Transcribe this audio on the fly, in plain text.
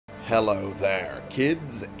Hello there,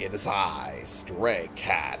 kids. It is I, Stray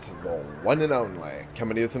Cat, the one and only,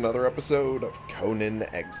 coming with another episode of Conan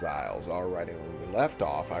Exiles. Alrighty, when we left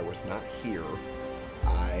off, I was not here.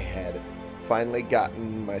 I had finally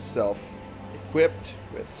gotten myself equipped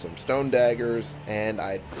with some stone daggers, and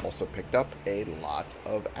I also picked up a lot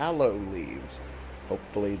of aloe leaves.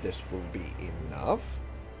 Hopefully this will be enough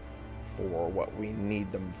for what we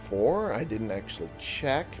need them for. I didn't actually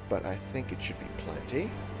check, but I think it should be plenty.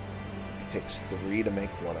 It takes 3 to make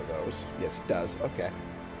one of those. Yes, it does. Okay.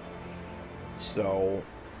 So,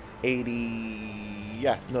 80...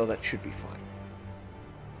 Yeah, no, that should be fine.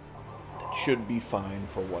 That should be fine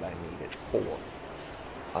for what I need it for.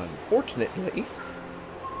 Unfortunately,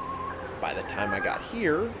 by the time I got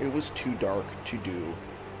here, it was too dark to do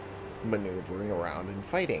maneuvering around and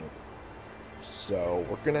fighting. So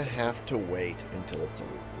we're going to have to wait until it's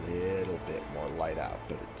a little bit more light out.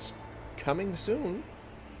 But it's coming soon,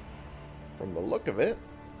 from the look of it.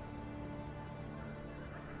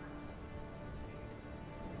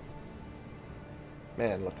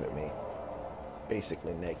 Man, look at me.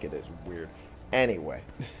 Basically naked is weird. Anyway.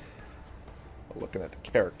 Looking at the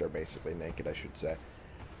character basically naked, I should say.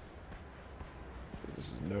 This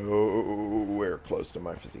is nowhere close to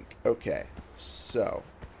my physique. Okay, so...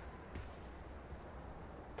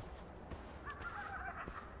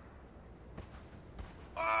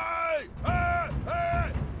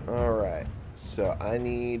 Alright, so I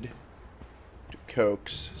need to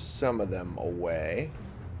coax some of them away.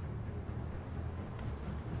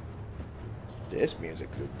 This music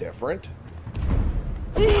is different.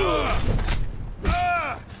 Maybe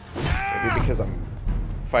because I'm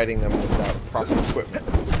fighting them without proper equipment.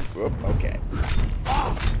 Whoop, okay.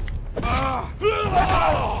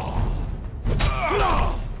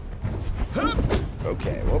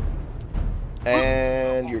 Okay, whoop.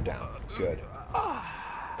 And you're down. Good.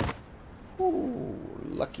 Ooh,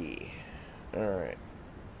 lucky. Alright.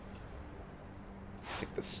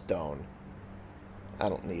 Take the stone. I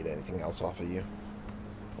don't need anything else off of you.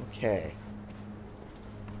 Okay.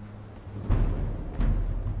 I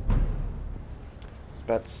was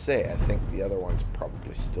about to say, I think the other one's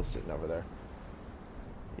probably still sitting over there.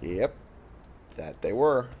 Yep. That they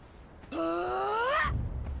were.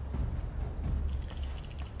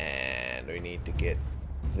 And we need to get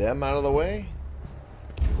them out of the way.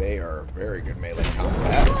 Because they are very good melee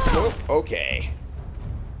combat. Oh, okay.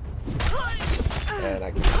 And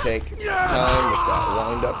I can take my time with that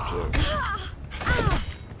wind up too.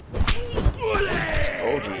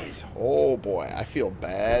 Oh jeez. Oh boy, I feel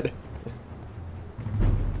bad.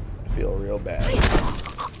 I feel real bad.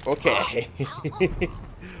 Okay.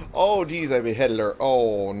 Oh jeez, I beheaded her.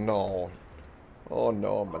 Oh no. Oh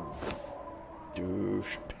no, I'm a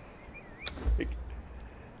douche.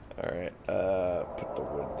 Alright, put the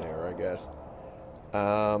wood there, I guess.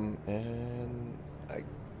 And I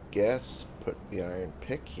guess put the iron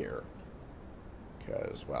pick here.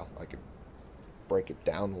 Because, well, I could break it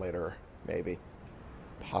down later, maybe.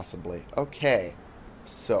 Possibly. Okay,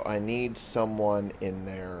 so I need someone in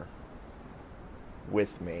there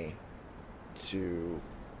with me to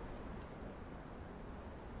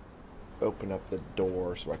open up the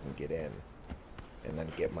door so I can get in. And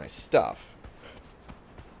then get my stuff.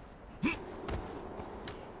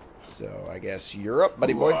 So, I guess you're up,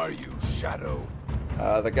 buddy boy. Who are you, Shadow?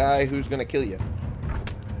 The guy who's gonna kill you.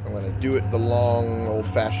 I'm gonna do it the long,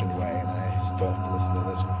 old-fashioned way, and I still have to listen to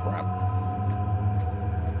this crap.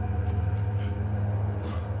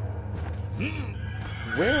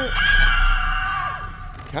 Where?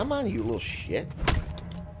 Come on, you little shit.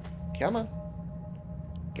 Come on.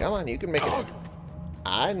 Come on, you can make it.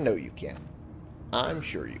 I know you can. I'm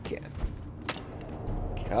sure you can.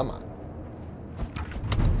 Come on.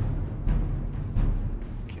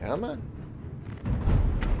 Come on.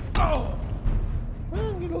 Come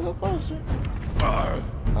on, get a little closer.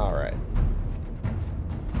 Alright.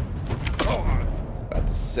 I was about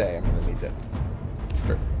to say, I'm going to need to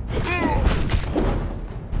start... into the area.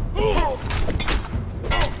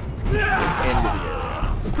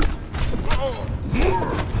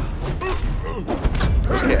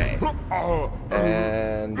 Okay.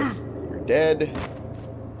 And you're dead.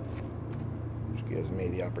 Which gives me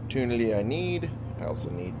the opportunity I need. I also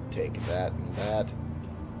need to take that and that.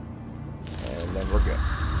 And then we're good.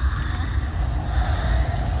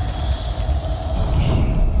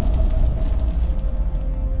 Okay.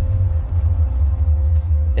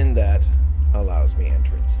 And that allows me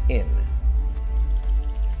entrance in.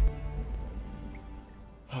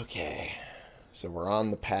 Okay. So we're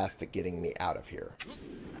on the path to getting me out of here.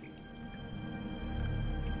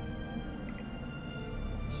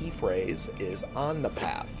 Key phrase is on the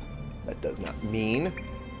path. That does not mean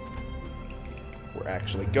we're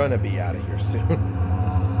actually gonna be out of here soon.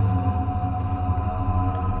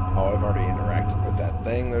 Oh, I've already interacted with that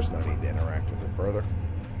thing. There's no need to interact with it further.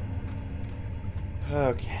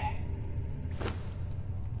 Okay.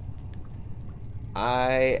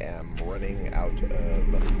 I am running out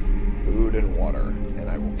of food and water, and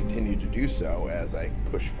I will continue to do so as I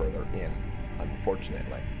push further in,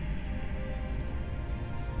 unfortunately.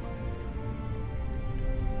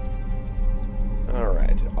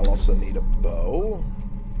 Alright, I'll also need a bow.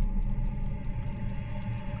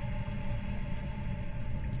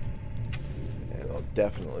 And I'll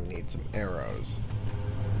definitely need some arrows.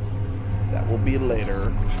 That will be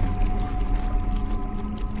later,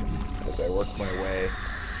 as I work my way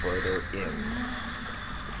further in.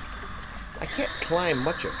 I can't climb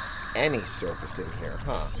much of any surface in here,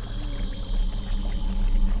 huh?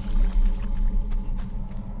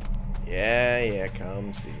 Yeah,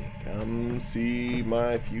 come see. Come see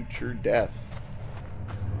my future death.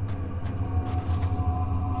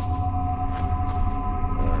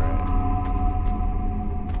 Alright.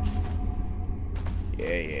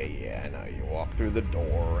 Yeah, I know. You walk through the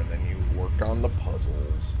door and then you work on the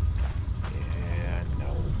puzzles. Yeah,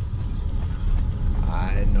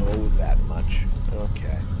 I know that much.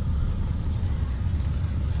 Okay.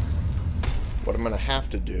 What I'm going to have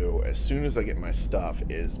to do as soon as I get my stuff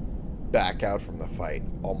is back out from the fight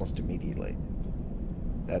almost immediately.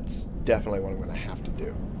 That's definitely what I'm going to have to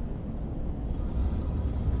do.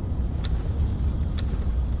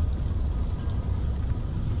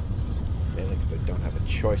 Mainly because I don't have a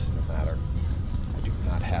choice in the matter. I do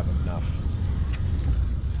not have enough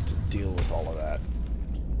to deal with all of that.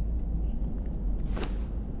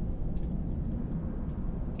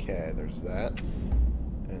 Okay, there's that.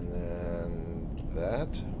 And then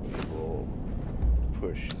that we will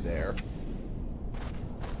push there.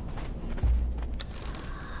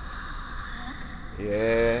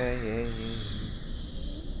 Yeah.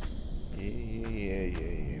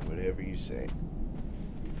 Whatever you say.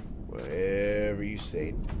 Whatever you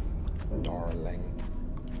say, darling.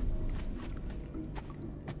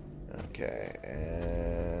 Okay,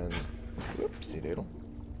 and whoopsie doodle.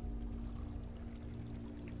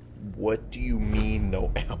 What do you mean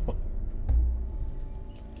no ammo?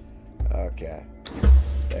 Okay.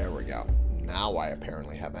 There we go. Now I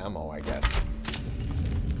apparently have ammo, I guess.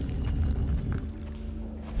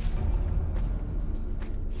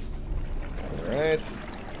 Alright.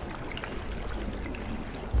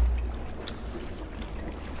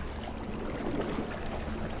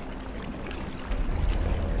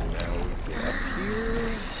 Now we get up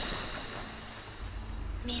here.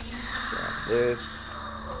 Grab this.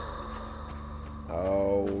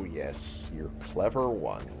 Oh, yes. You're clever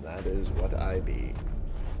one. That is what I be.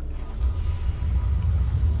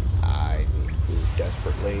 I need food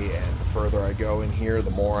desperately, and the further I go in here,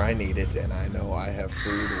 the more I need it, and I know I have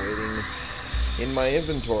food waiting in my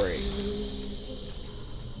inventory.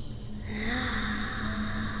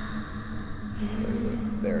 Where is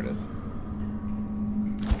it? There it is.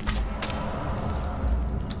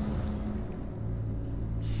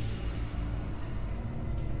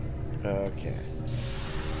 Okay.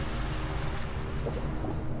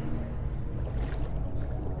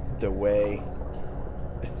 The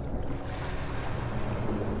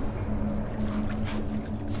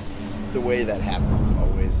way that happens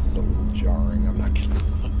always is a little jarring, I'm not gonna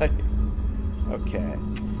lie. Okay.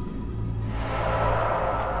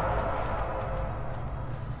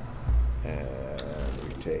 And we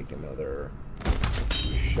take another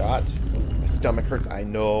shot. My stomach hurts. I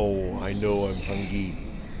know I'm hungry.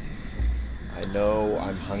 I know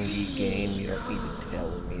I'm hungry, game. You don't need to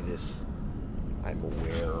tell me this. I'm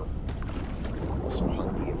aware. I'm also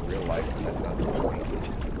hungry in real life, but that's not the point.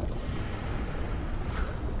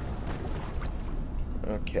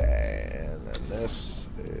 Okay, and then this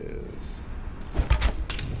is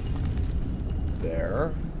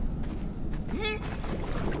there.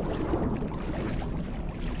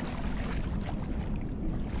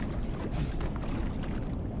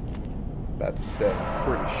 About to say, I'm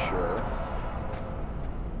pretty sure.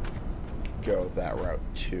 Go that route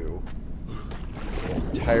too. I'm not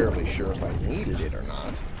entirely sure if I needed it or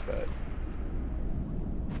not, but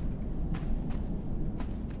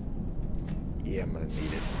yeah, I'm gonna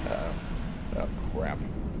need it. Oh crap.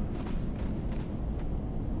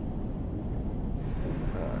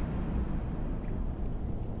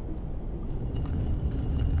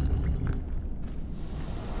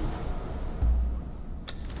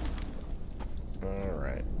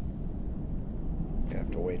 Alright. I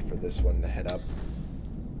have to wait for this one to head up.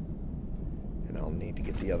 And I'll need to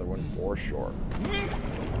get the other one for sure.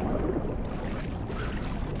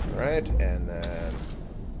 Alright, and then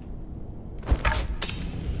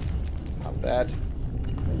pop that.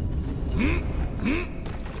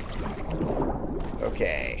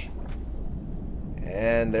 Okay.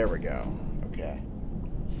 And there we go. Okay.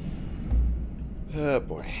 Oh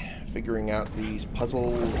boy. Figuring out these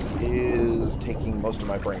puzzles is taking most of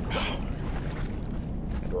my brain power.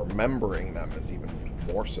 And remembering them is even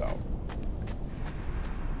more so.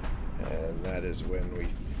 And that is when we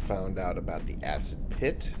found out about the acid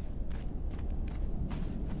pit.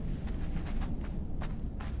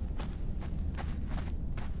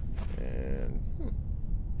 And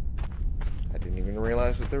I didn't even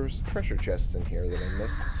realize that there was treasure chests in here that I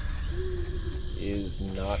missed. Is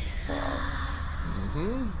not far.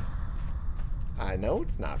 I know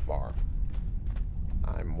it's not far.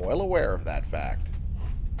 I'm well aware of that fact.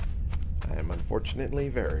 I am unfortunately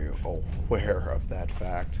very aware of that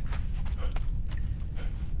fact.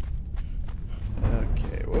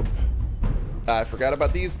 Okay, whoop. I forgot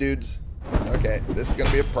about these dudes. Okay, this is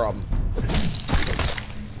gonna be a problem.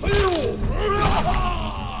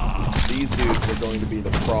 These dudes are going to be the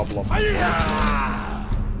problem.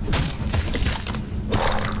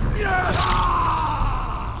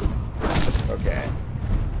 Okay.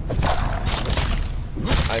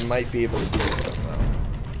 I might be able to do them though.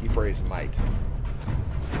 Key phrase might.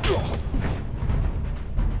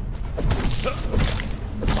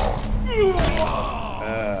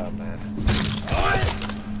 Oh man.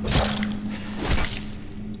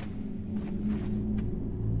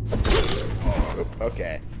 Oop,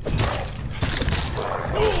 okay.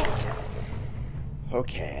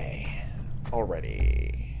 Okay.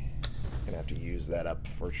 Already. Gonna have to use that up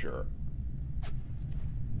for sure.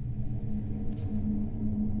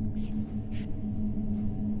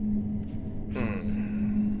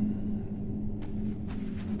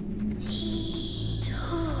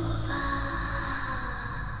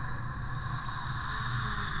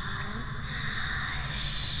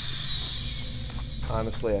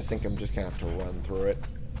 Honestly, I think I'm just gonna have to run through it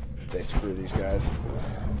and say screw these guys.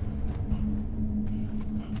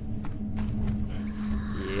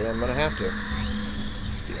 Yeah, I'm gonna have to.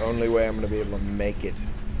 It's the only way I'm gonna be able to make it.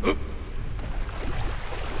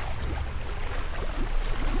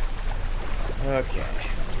 Okay.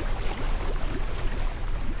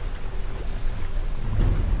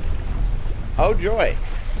 Oh joy!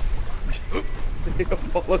 They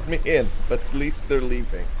followed me in, but at least they're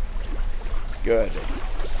leaving. Good.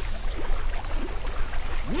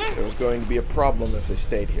 There was going to be a problem if they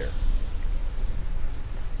stayed here.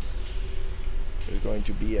 There's going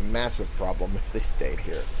to be a massive problem if they stayed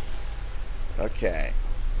here. Okay.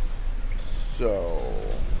 So...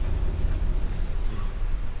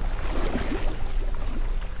 I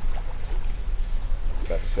was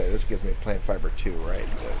about to say, this gives me plant fiber 2, right?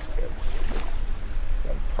 That's good.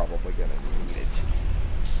 I'm probably going to need it.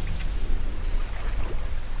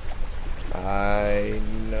 I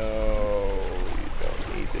know you don't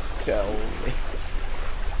need to tell me.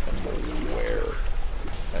 I'm aware.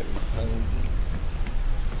 I'm hungry.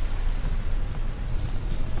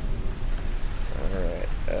 Alright,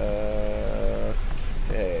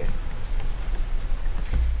 okay.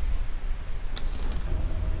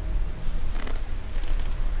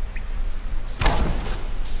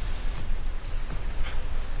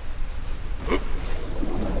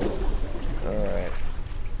 Alright.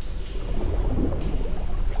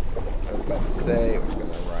 I was about to say it was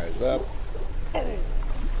going to rise up. And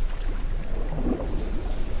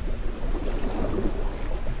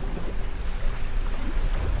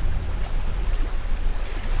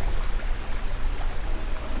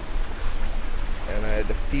I had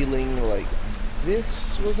a feeling like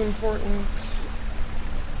this was important.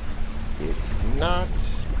 It's not.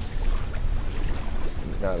 It's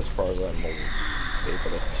not as far as I'm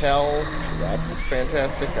able to tell. That's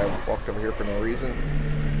fantastic. I walked over here for no reason.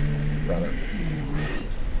 Rather.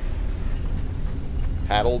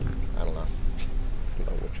 Paddled? I don't know. I don't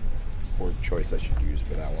know which word choice I should use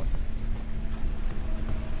for that one.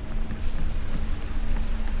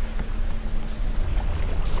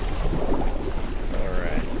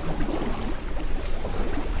 Alright.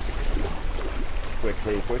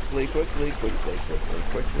 Quickly, quickly, quickly, quickly, quickly,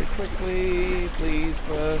 quickly, quickly. Please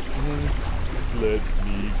fucking let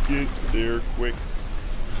me get there quick.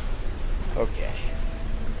 Okay.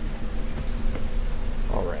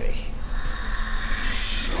 Alrighty.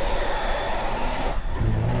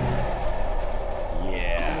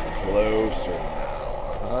 Yeah, closer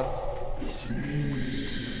now, huh?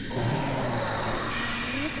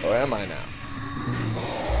 Oh, am I now?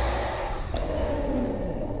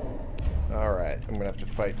 Alright, I'm gonna have to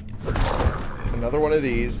fight another one of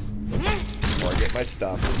these. before I get my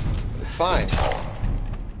stuff. But it's fine.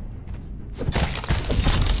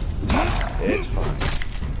 It's fine.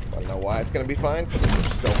 I don't know why it's going to be fine. We're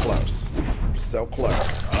so close. We're so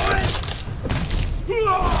close.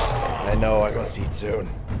 I know I must eat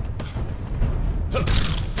soon. I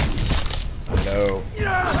know.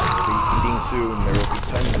 I'll be eating soon. There will be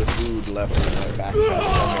tons of food left in my backpack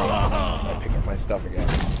when I pick up my stuff again.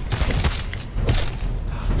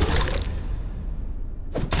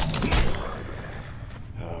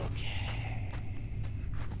 Okay.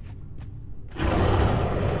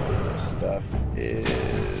 My stuff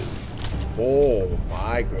is... Oh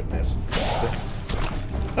my goodness.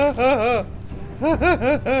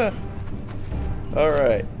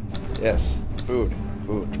 Alright. Yes. Food.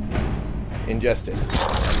 Food. Ingested.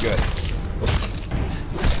 I'm good.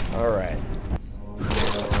 Alright.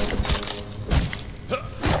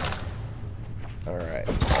 Alright.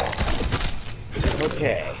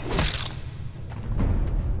 Okay.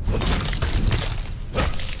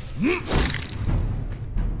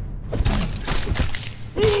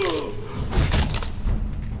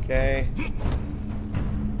 Okay.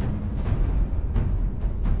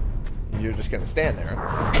 You're just gonna stand there.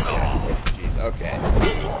 Okay. Jeez, okay.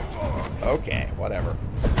 Okay, whatever.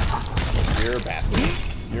 You're a bastard.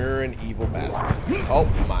 You're an evil bastard. Oh,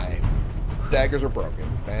 my daggers are broken.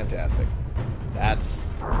 Fantastic.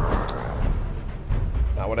 That's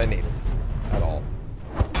not what I needed at all.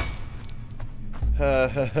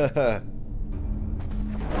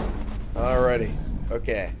 Alrighty.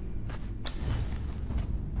 Okay.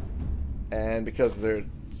 And because they're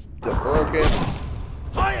still broken...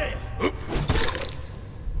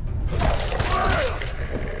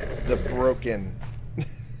 The broken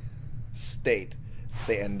state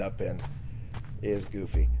they end up in is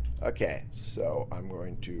goofy. Okay, so I'm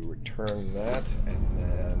going to return that and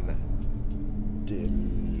then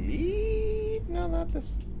delete... No, not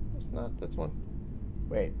this. That's not this one.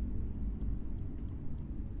 Wait.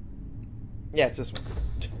 Yeah, it's this one.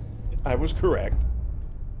 I was correct.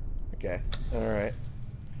 Okay, alright.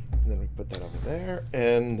 And then we put that over there,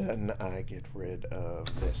 and then I get rid of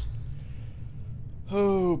this.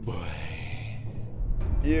 Oh boy.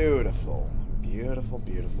 Beautiful. Beautiful,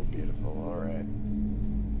 beautiful, beautiful. Alright.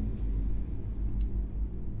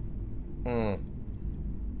 Then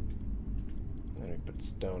we put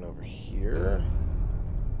stone over here.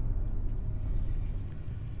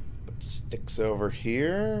 Put sticks over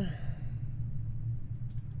here.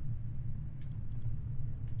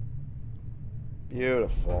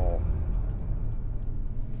 Beautiful.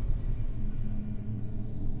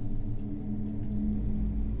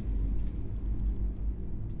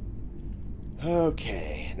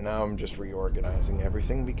 Okay, now I'm just reorganizing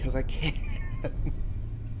everything because I can.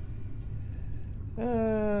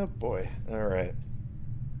 Boy. Alright.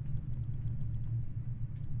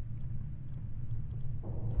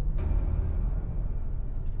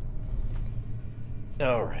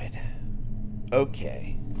 Alright.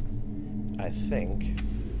 Okay. I think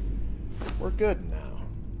we're good now.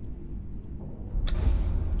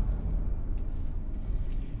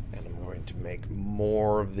 And I'm going to make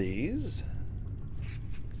more of these.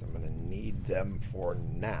 Because I'm going to need them for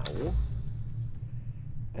now.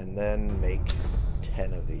 And then make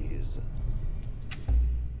 10 of these.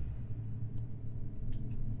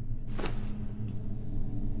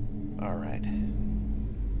 Alright.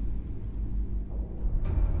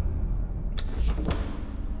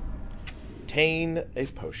 Obtain a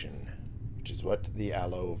potion, which is what the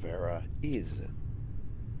aloe vera is.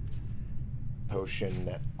 Potion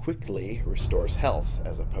that quickly restores health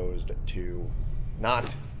as opposed to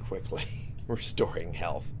not quickly restoring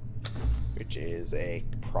health, which is a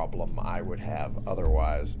problem I would have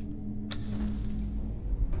otherwise.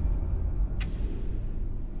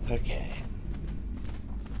 Okay.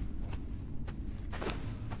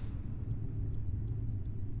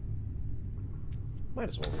 Might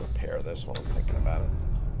as well repair this while I'm thinking about it.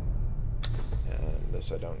 And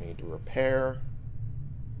this I don't need to repair.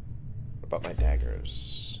 What about my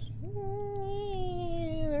daggers?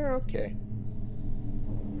 They're okay.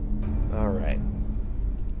 Alright.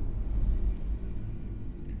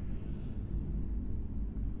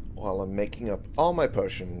 While I'm making up all my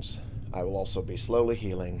potions, I will also be slowly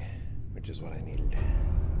healing, which is what I needed.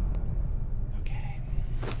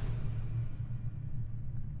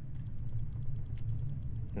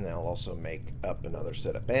 And I'll also make up another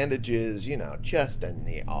set of bandages, you know, just in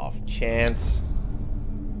the off chance.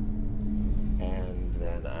 And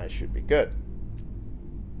then I should be good.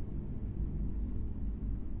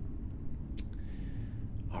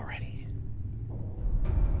 Alrighty.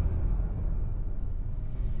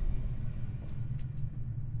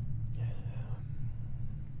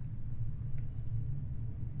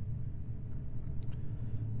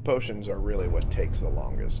 Potions are really what takes the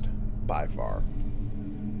longest, by far.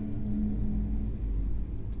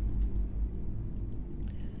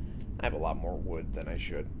 I have a lot more wood than I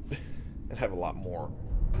should. And have a lot more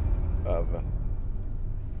of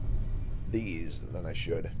these than I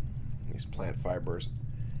should. These plant fibers.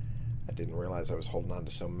 I didn't realize I was holding on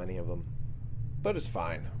to so many of them. But it's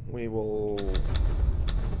fine. We will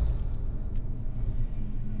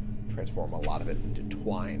transform a lot of it into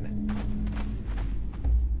twine.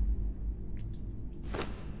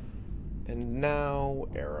 And now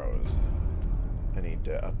arrows. I need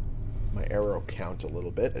to up my arrow count a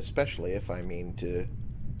little bit, especially if I mean to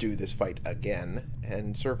do this fight again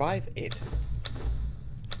and survive it.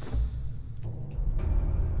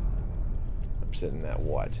 I'm sitting at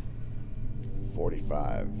what?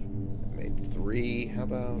 45. Made 3. How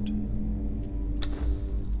about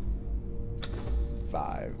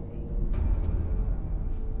 5?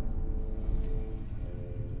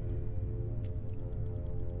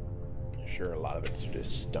 Sure, a lot of it's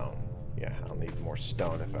just stone. Yeah, I'll need more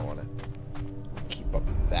stone if I want to keep up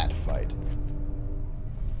that fight.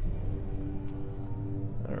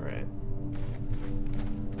 Alright.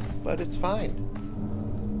 But it's fine.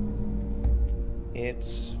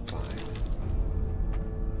 It's fine.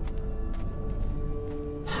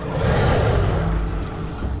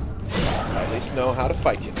 I at least know how to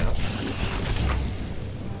fight you now.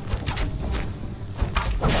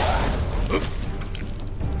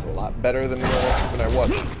 It's a lot better than when I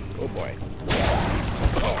wasn't. Oh boy.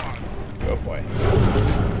 Oh boy.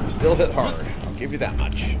 You still hit hard. I'll give you that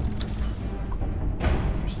much. You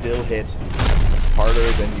still hit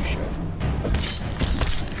harder than you should.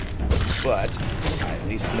 But I at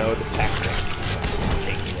least know the tactics to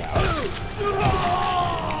take you out. You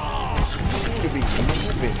seem to be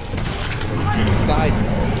moving to the side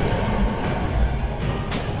note.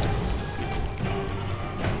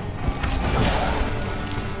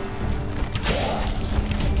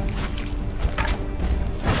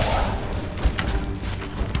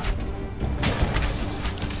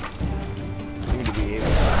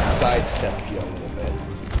 Sidestep you a little bit,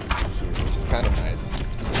 which is kind of nice.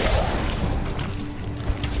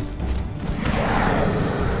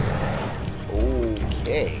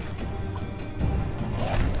 Okay.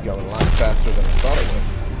 It's going a lot faster than I thought it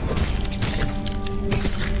would.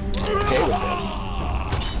 Okay with this.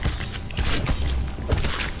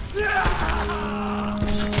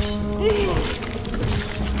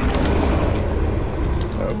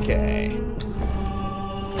 Okay.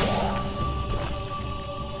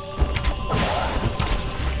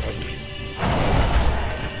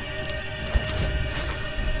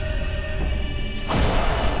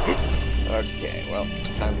 Okay, well,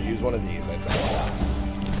 it's time to use one of these, I think.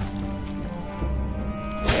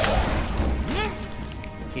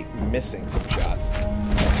 I keep missing some shots.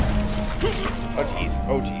 Oh, jeez.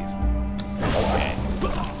 Oh, jeez. Okay.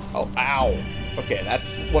 Oh, ow. Okay,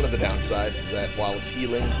 that's one of the downsides, is that while it's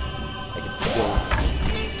healing, I can still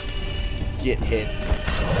get hit.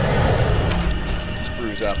 It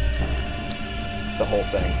screws up the whole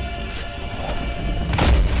thing.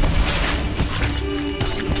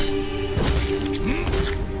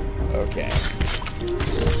 Okay.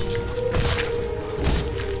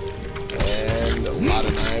 And a lot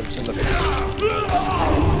of knives in the face.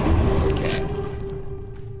 Okay.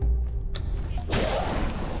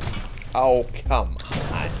 Oh, come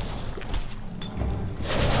on.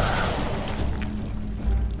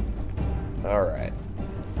 Alright.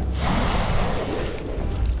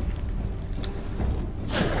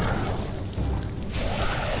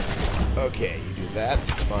 Okay, you do that.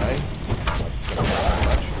 It's fine. It's not like it's gonna hurt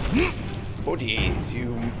much. Oh, jeez,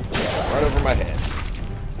 you right over my head.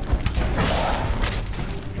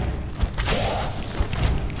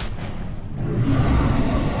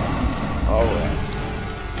 Alright.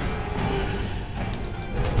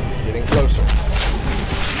 Getting closer.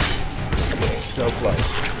 Getting so close.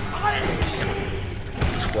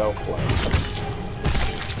 So close.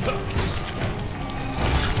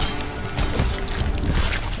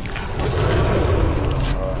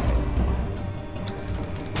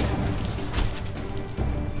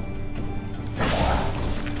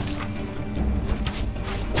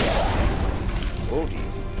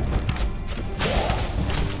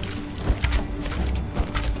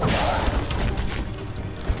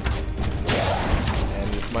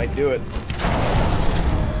 Might do it.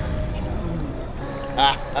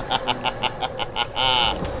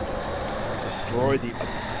 Destroy the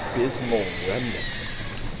abysmal remnant.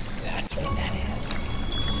 That's what that is.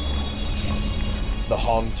 The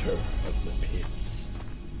haunter of the pits.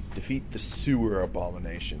 Defeat the sewer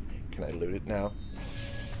abomination. Can I loot it now?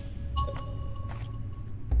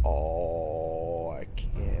 Oh, I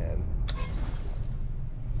can.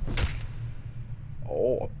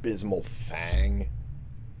 Oh, abysmal fang.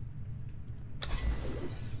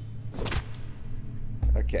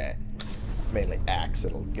 Okay. It's mainly axe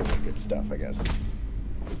that'll give me good stuff, I guess.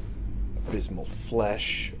 Abysmal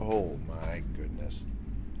flesh. Oh my goodness.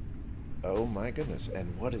 Oh my goodness.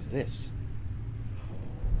 And what is this?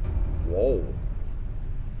 Whoa.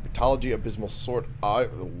 Pathology, abysmal sword. I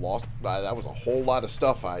lost. That was a whole lot of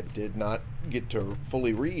stuff I did not get to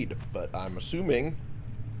fully read, but I'm assuming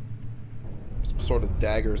some sort of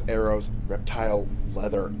daggers, arrows, reptile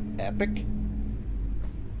leather epic.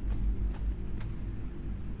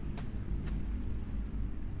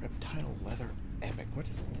 Reptile leather epic. What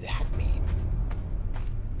does that mean?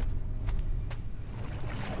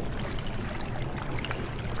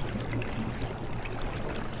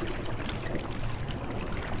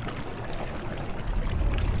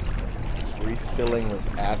 Refilling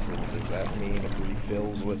with acid. Does that mean it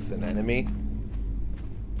refills with an enemy?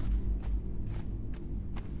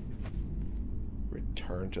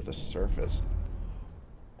 Return to the surface.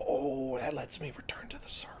 Oh, that lets me return to the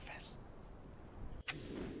surface.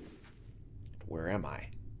 Where am I?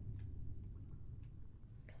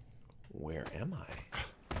 Where am I?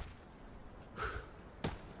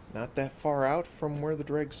 Not that far out from where the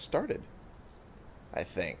dregs started, I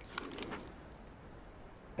think.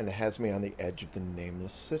 And it has me on the edge of the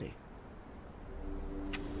nameless city.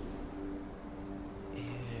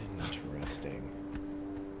 Interesting.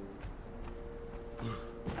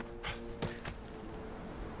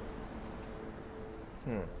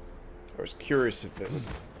 I was curious if it would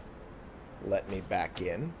let me back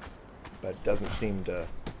in, but it doesn't seem to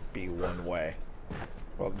be one way.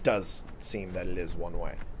 Well, it does seem that it is one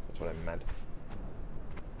way. That's what I meant.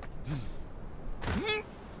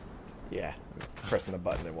 Yeah, pressing the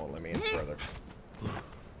button, it won't let me in further.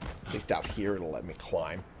 At least out here, it'll let me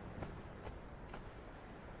climb.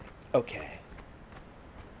 Okay.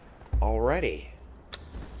 Alrighty.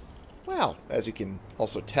 Well, as you can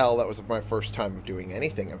also tell, that was my first time of doing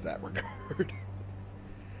anything of that regard.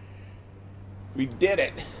 We did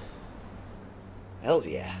it! Hells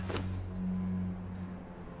yeah.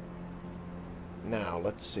 Now,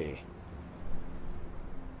 let's see.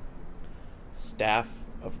 Staff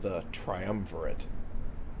of the Triumvirate.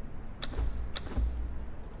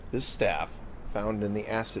 This staff, found in the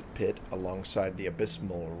acid pit alongside the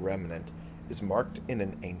abysmal remnant, is marked in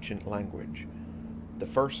an ancient language. The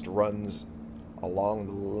first runs along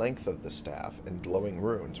the length of the staff in glowing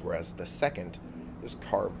runes, whereas the second is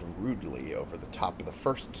carved rudely over the top of the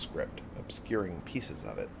first script, obscuring pieces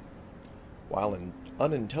of it. While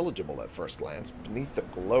unintelligible at first glance, beneath the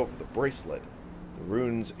glow of the bracelet, the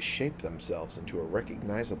runes shape themselves into a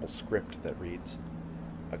recognizable script that reads,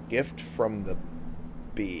 "A gift from the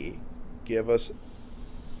bee. Give us..."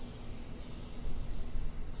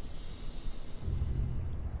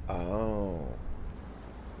 Oh.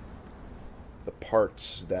 The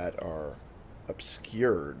parts that are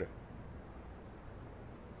obscured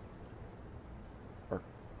are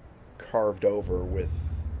carved over with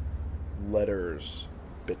letters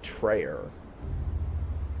betrayer.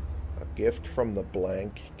 A gift from the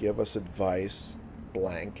blank. Give us advice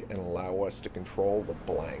blank and allow us to control the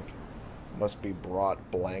blank. Must be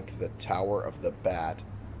brought blank the tower of the bat,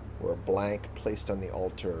 or a blank placed on the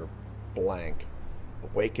altar blank.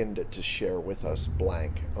 Awakened to share with us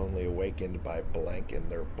blank, only awakened by blank in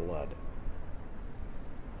their blood.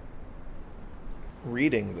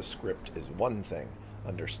 Reading the script is one thing.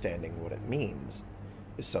 Understanding what it means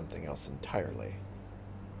is something else entirely.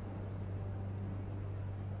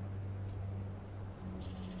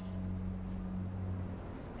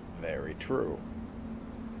 Very true.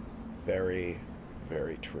 Very,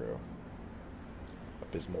 very true.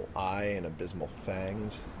 Abysmal eye and abysmal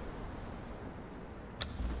fangs.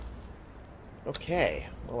 Okay,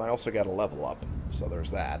 well, I also got a level up, so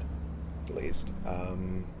there's that, at least.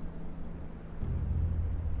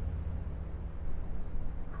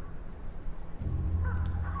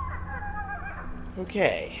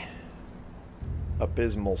 Okay.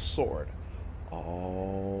 Abysmal sword.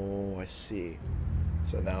 Oh, I see.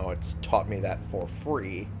 So now it's taught me that for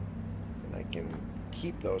free, and I can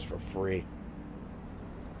keep those for free.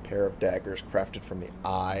 Pair of daggers crafted from the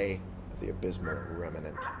eye of the abysmal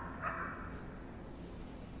remnant.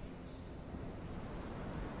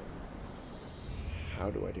 How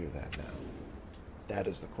do I do that now? That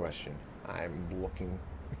is the question. I'm looking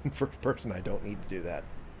for a person. I don't need to do that.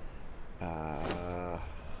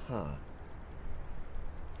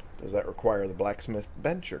 Does that require the blacksmith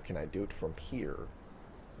bench, or can I do it from here?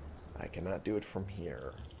 I cannot do it from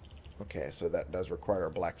here. Okay, so that does require a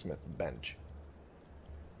blacksmith bench.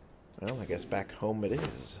 Well, I guess back home it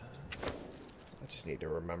is. I just need to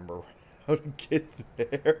remember how to get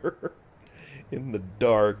there in the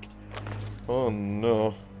dark. Oh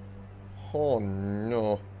no. Oh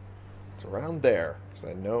no. It's around there, because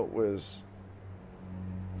I know it was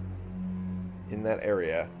in that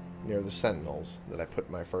area near the Sentinels that I put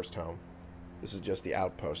my first home. This is just the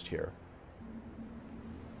outpost here.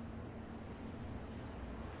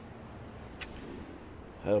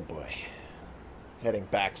 Oh boy. Heading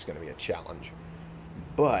back's going to be a challenge.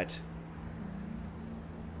 But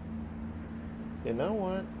you know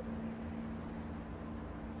what?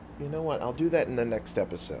 You know what? I'll do that in the next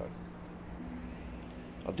episode.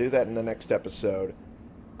 I'll do that in the next episode.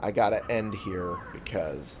 I gotta end here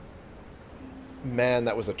because, man,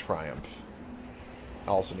 that was a triumph. I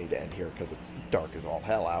also need to end here because it's dark as all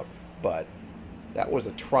hell out. But that was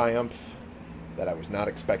a triumph that I was not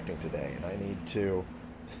expecting today. And I need to...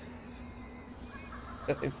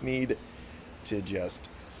 I need to just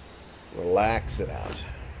relax it out.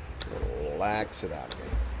 Relax it out of me.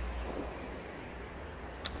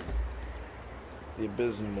 The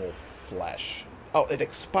abysmal flesh. Oh, it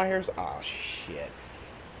expires? Oh, shit.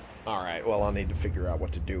 Alright, well, I'll need to figure out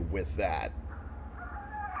what to do with that.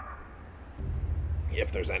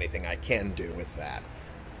 If there's anything I can do with that.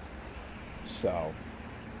 So,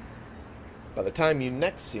 by the time you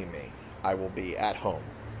next see me, I will be at home.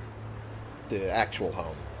 The actual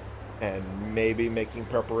home. And maybe making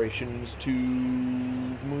preparations to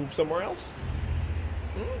move somewhere else?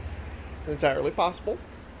 Entirely possible.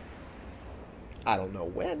 I don't know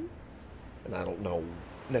when. And I don't know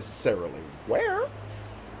necessarily where.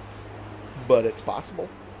 But it's possible.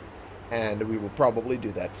 And we will probably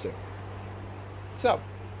do that soon. So,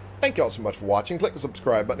 thank you all so much for watching. Click the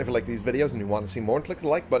subscribe button if you like these videos and you want to see more. And click the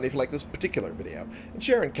like button if you like this particular video. And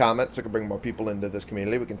share and comment so I can bring more people into this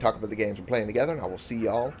community. We can talk about the games we're playing together. And I will see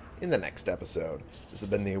y'all in the next episode. This has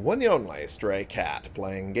been the one and only Stray Cat,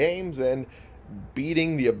 playing games and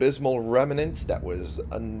beating the abysmal remnants that was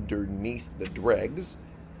underneath the dregs.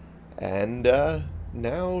 And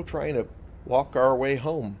now trying to walk our way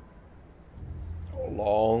home. A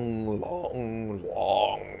long, long,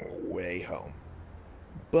 long way home.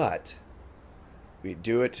 But we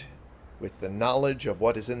do it with the knowledge of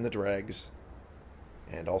what is in the dregs,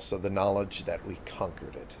 and also the knowledge that we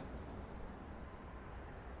conquered it.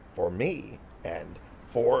 For me, and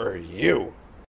for you.